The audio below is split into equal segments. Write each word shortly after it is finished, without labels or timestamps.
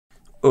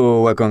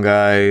Oh, welcome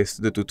guys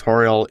to the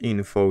tutorial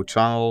info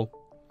channel.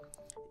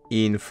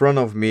 In front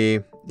of me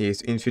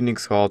is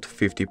INFINIX Hot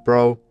 50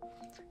 Pro,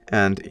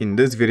 and in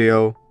this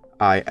video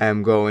I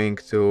am going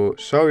to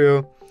show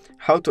you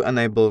how to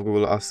enable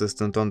Google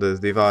Assistant on this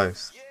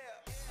device.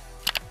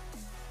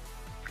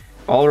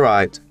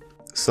 Alright,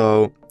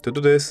 so to do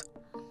this,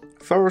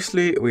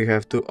 firstly we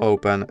have to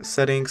open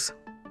settings.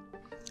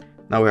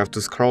 Now we have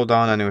to scroll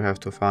down and we have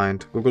to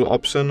find Google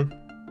option.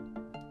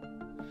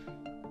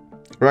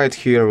 Right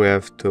here we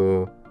have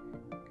to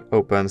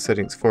open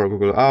settings for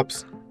Google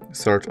Apps,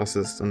 Search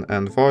Assistant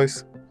and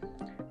Voice,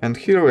 and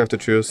here we have to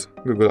choose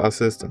Google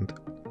Assistant.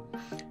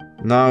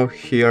 Now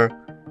here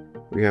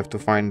we have to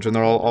find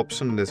general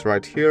option, this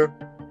right here,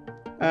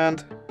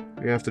 and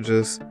we have to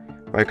just,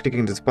 by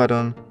clicking this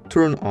button,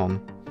 turn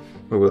on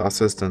Google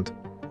Assistant.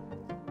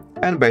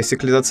 And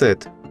basically that's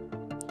it.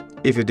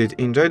 If you did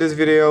enjoy this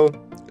video,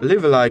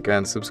 leave a like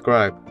and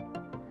subscribe.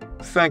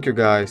 Thank you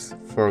guys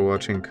for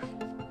watching.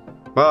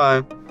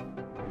 Bye!